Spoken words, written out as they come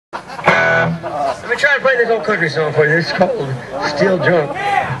Let me try to play this old country song for you. It's called Still Drunk,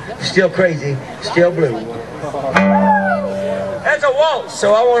 Still Crazy, Still Blue. That's a waltz,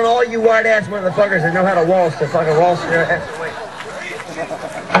 so I want all you white-ass motherfuckers that know how to waltz to fucking waltz their ass away.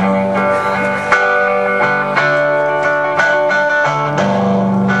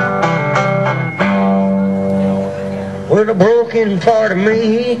 Well, the broken part of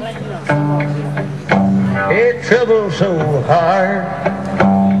me, it troubles so hard.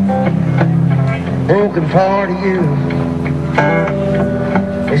 Broken part of you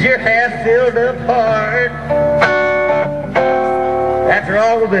is your half-filled up heart. After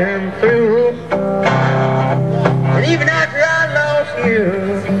all we've been through, and even after I lost you,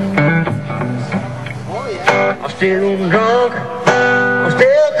 I'm still drunk, I'm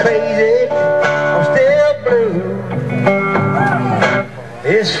still crazy, I'm still blue.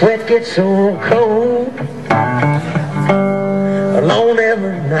 This sweat gets so cold, alone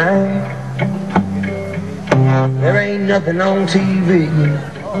every night. There ain't nothing on TV,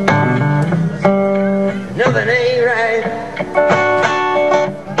 nothing ain't right.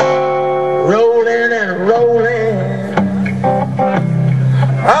 Rolling and rolling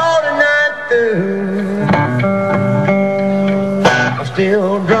all the night through. I'm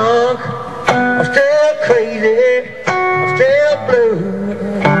still drunk, I'm still crazy, I'm still blue.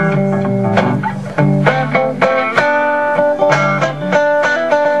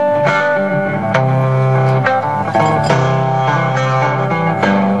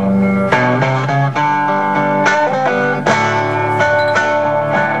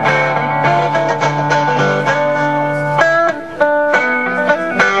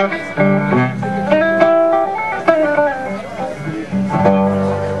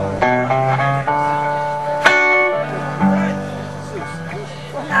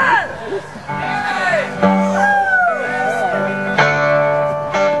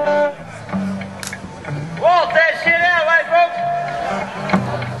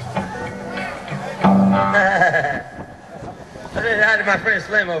 I had my friend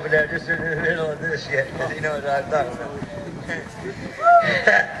Slim over there just in the middle of this shit, because he knows what I'm talking about.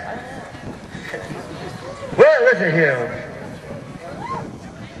 Well, listen here.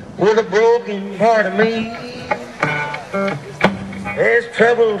 With a broken part of me, there's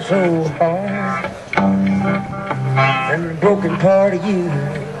trouble so hard. And the broken part of you,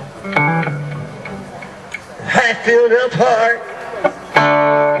 half-filled up heart,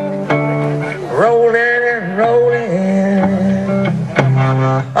 rolling and rolling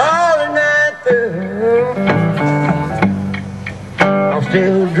all the night through. I'm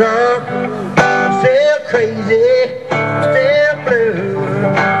still drunk, I'm still crazy, I'm still